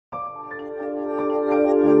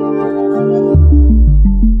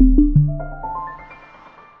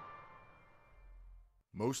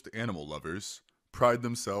Most animal lovers pride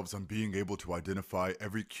themselves on being able to identify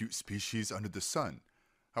every cute species under the sun.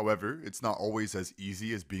 However, it's not always as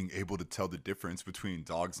easy as being able to tell the difference between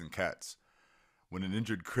dogs and cats. When an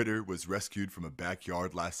injured critter was rescued from a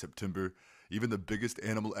backyard last September, even the biggest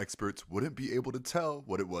animal experts wouldn't be able to tell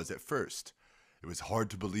what it was at first. It was hard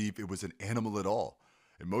to believe it was an animal at all.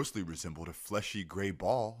 It mostly resembled a fleshy gray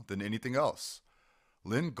ball than anything else.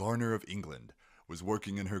 Lynn Garner of England was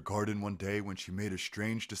working in her garden one day when she made a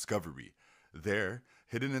strange discovery. There,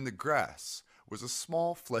 hidden in the grass, was a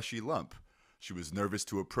small fleshy lump. She was nervous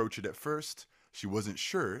to approach it at first. She wasn't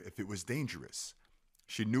sure if it was dangerous.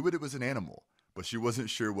 She knew it was an animal, but she wasn't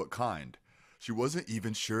sure what kind. She wasn't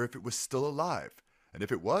even sure if it was still alive, and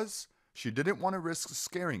if it was, she didn't want to risk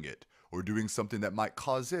scaring it or doing something that might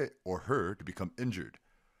cause it or her to become injured.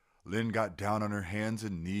 Lynn got down on her hands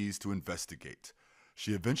and knees to investigate.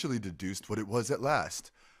 She eventually deduced what it was at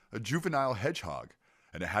last, a juvenile hedgehog,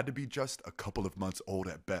 and it had to be just a couple of months old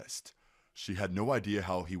at best. She had no idea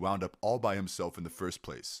how he wound up all by himself in the first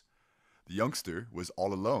place. The youngster was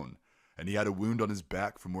all alone, and he had a wound on his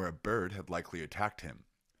back from where a bird had likely attacked him.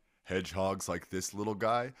 Hedgehogs like this little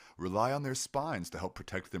guy rely on their spines to help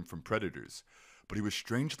protect them from predators, but he was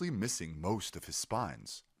strangely missing most of his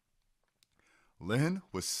spines. Lynn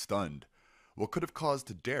was stunned. What could have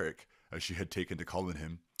caused Derek, as she had taken to calling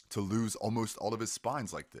him, to lose almost all of his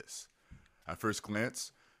spines like this? At first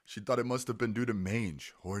glance, she thought it must have been due to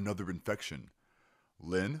mange or another infection.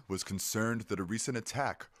 Lynn was concerned that a recent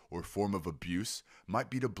attack or form of abuse might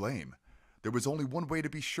be to blame. There was only one way to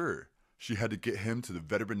be sure. She had to get him to the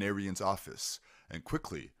veterinarian's office, and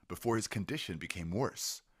quickly, before his condition became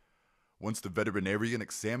worse. Once the veterinarian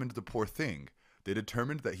examined the poor thing, they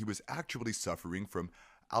determined that he was actually suffering from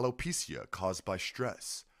alopecia caused by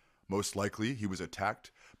stress. Most likely, he was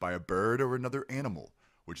attacked by a bird or another animal,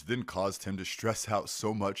 which then caused him to stress out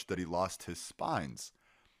so much that he lost his spines.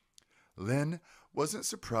 Lynn wasn't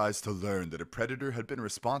surprised to learn that a predator had been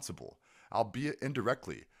responsible, albeit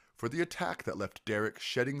indirectly, for the attack that left Derek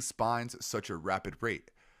shedding spines at such a rapid rate.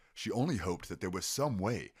 She only hoped that there was some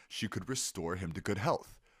way she could restore him to good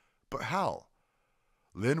health. But how?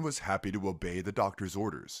 Lynn was happy to obey the doctor's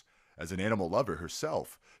orders. As an animal lover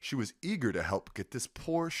herself, she was eager to help get this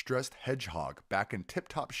poor, stressed hedgehog back in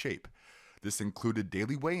tip-top shape. This included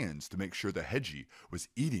daily weigh-ins to make sure the hedgie was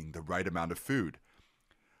eating the right amount of food.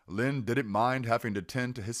 Lynn didn't mind having to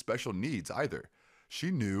tend to his special needs either. She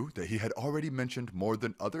knew that he had already mentioned more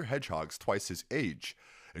than other hedgehogs twice his age,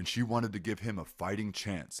 and she wanted to give him a fighting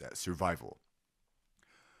chance at survival.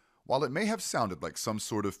 While it may have sounded like some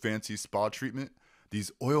sort of fancy spa treatment,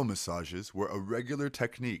 these oil massages were a regular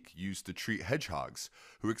technique used to treat hedgehogs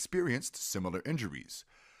who experienced similar injuries.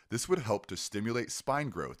 This would help to stimulate spine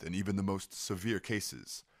growth in even the most severe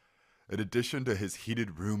cases. In addition to his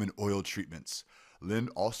heated room and oil treatments, Lynn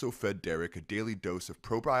also fed Derek a daily dose of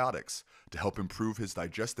probiotics to help improve his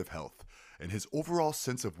digestive health and his overall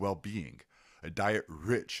sense of well-being. A diet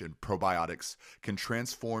rich in probiotics can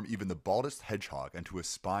transform even the baldest hedgehog into a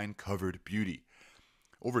spine-covered beauty.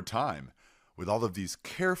 Over time, with all of these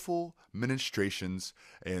careful ministrations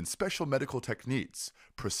and special medical techniques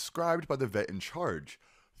prescribed by the vet in charge,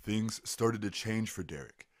 things started to change for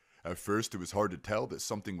Derek. At first, it was hard to tell that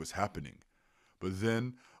something was happening. But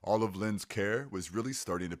then, all of Lynn's care was really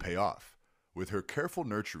starting to pay off. With her careful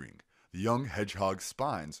nurturing, the young hedgehog's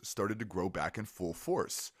spines started to grow back in full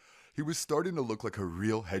force. He was starting to look like a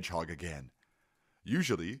real hedgehog again.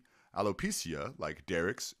 Usually, alopecia, like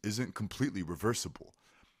Derek's, isn't completely reversible.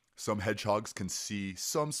 Some hedgehogs can see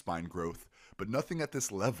some spine growth, but nothing at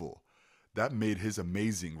this level. That made his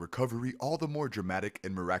amazing recovery all the more dramatic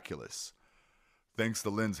and miraculous. Thanks to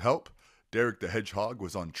Lynn's help, Derek the hedgehog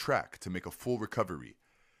was on track to make a full recovery.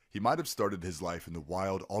 He might have started his life in the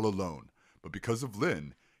wild all alone, but because of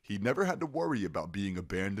Lynn, he never had to worry about being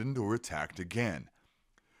abandoned or attacked again.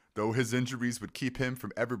 Though his injuries would keep him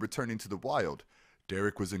from ever returning to the wild,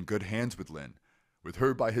 Derek was in good hands with Lynn. With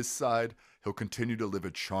her by his side, he'll continue to live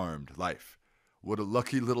a charmed life. What a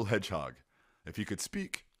lucky little hedgehog. If he could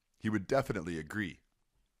speak, he would definitely agree.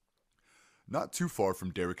 Not too far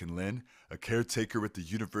from Derek and Lynn, a caretaker at the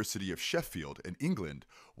University of Sheffield in England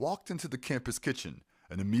walked into the campus kitchen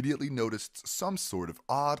and immediately noticed some sort of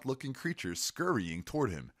odd-looking creature scurrying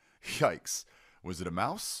toward him. Yikes! Was it a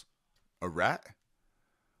mouse? A rat?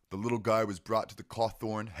 The little guy was brought to the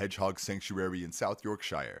Cawthorne Hedgehog Sanctuary in South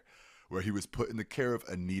Yorkshire, where he was put in the care of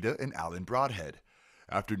Anita and Alan Broadhead.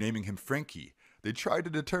 After naming him Frankie, they tried to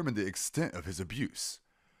determine the extent of his abuse.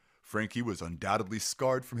 Frankie was undoubtedly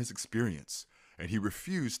scarred from his experience, and he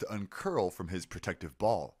refused to uncurl from his protective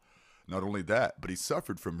ball. Not only that, but he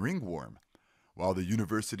suffered from ringworm. While the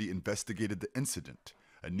university investigated the incident,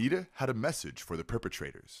 Anita had a message for the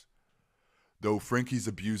perpetrators. Though Frankie's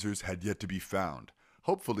abusers had yet to be found,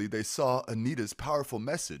 hopefully they saw Anita's powerful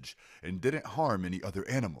message and didn't harm any other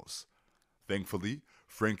animals. Thankfully,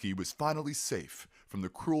 Frankie was finally safe from the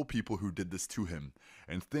cruel people who did this to him,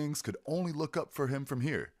 and things could only look up for him from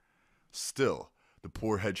here. Still, the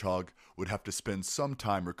poor hedgehog would have to spend some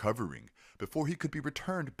time recovering before he could be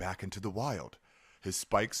returned back into the wild. His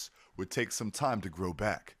spikes would take some time to grow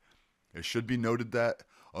back. It should be noted that,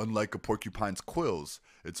 unlike a porcupine's quills,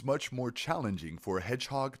 it's much more challenging for a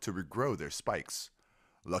hedgehog to regrow their spikes.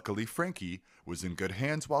 Luckily, Frankie was in good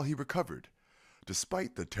hands while he recovered.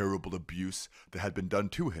 Despite the terrible abuse that had been done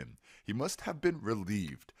to him, he must have been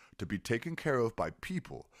relieved to be taken care of by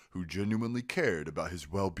people who genuinely cared about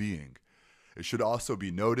his well-being. It should also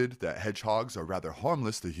be noted that hedgehogs are rather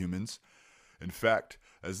harmless to humans. In fact,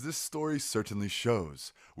 as this story certainly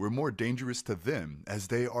shows, we're more dangerous to them as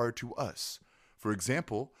they are to us. For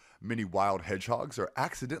example, many wild hedgehogs are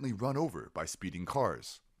accidentally run over by speeding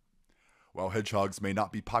cars. While hedgehogs may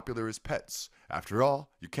not be popular as pets, after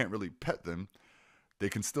all, you can't really pet them, they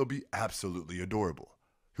can still be absolutely adorable.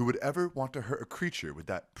 Who would ever want to hurt a creature with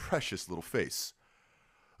that precious little face?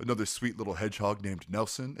 Another sweet little hedgehog named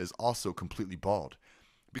Nelson is also completely bald.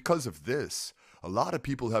 Because of this, a lot of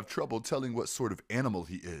people have trouble telling what sort of animal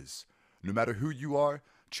he is. No matter who you are,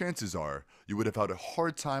 chances are you would have had a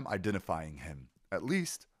hard time identifying him, at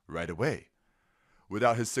least right away.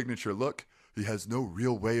 Without his signature look, he has no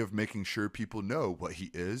real way of making sure people know what he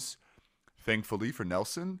is. Thankfully for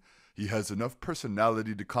Nelson, he has enough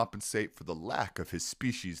personality to compensate for the lack of his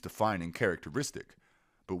species-defining characteristic.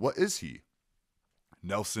 But what is he?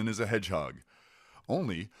 Nelson is a hedgehog.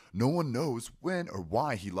 Only, no one knows when or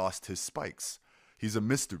why he lost his spikes. He's a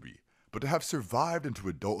mystery, but to have survived into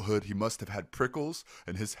adulthood, he must have had prickles,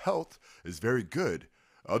 and his health is very good,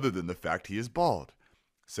 other than the fact he is bald,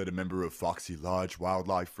 said a member of Foxy Lodge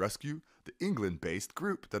Wildlife Rescue, the England-based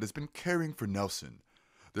group that has been caring for Nelson.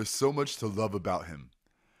 There's so much to love about him.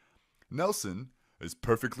 Nelson is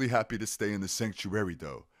perfectly happy to stay in the sanctuary,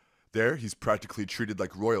 though. There, he's practically treated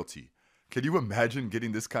like royalty. Can you imagine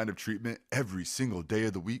getting this kind of treatment every single day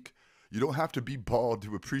of the week? You don't have to be bald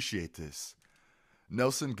to appreciate this.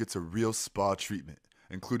 Nelson gets a real spa treatment,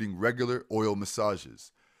 including regular oil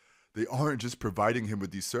massages. They aren't just providing him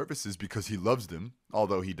with these services because he loves them,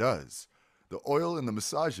 although he does. The oil and the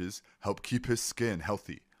massages help keep his skin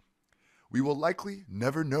healthy. We will likely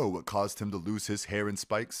never know what caused him to lose his hair and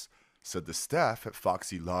spikes, said the staff at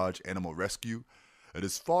Foxy Lodge Animal Rescue. And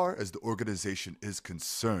as far as the organization is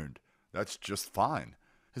concerned, that's just fine.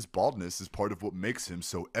 His baldness is part of what makes him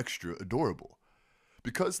so extra adorable.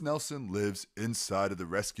 Because Nelson lives inside of the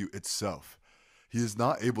rescue itself, he is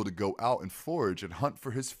not able to go out and forage and hunt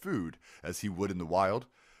for his food as he would in the wild,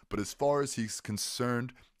 but as far as he's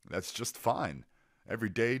concerned, that's just fine. Every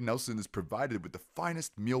day, Nelson is provided with the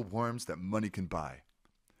finest mealworms that money can buy.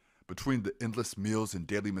 Between the endless meals and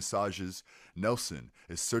daily massages, Nelson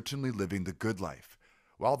is certainly living the good life.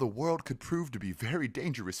 While the world could prove to be very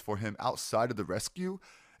dangerous for him outside of the rescue,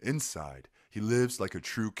 inside, he lives like a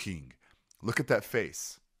true king. Look at that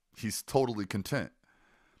face. He's totally content.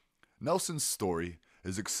 Nelson's story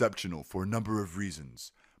is exceptional for a number of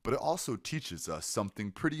reasons, but it also teaches us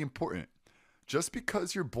something pretty important. Just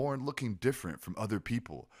because you're born looking different from other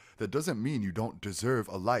people, that doesn't mean you don't deserve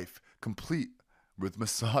a life complete with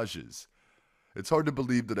massages. It's hard to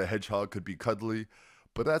believe that a hedgehog could be cuddly,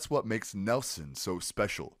 but that's what makes Nelson so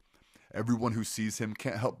special. Everyone who sees him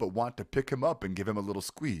can't help but want to pick him up and give him a little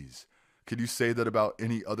squeeze. Could you say that about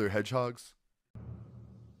any other hedgehogs?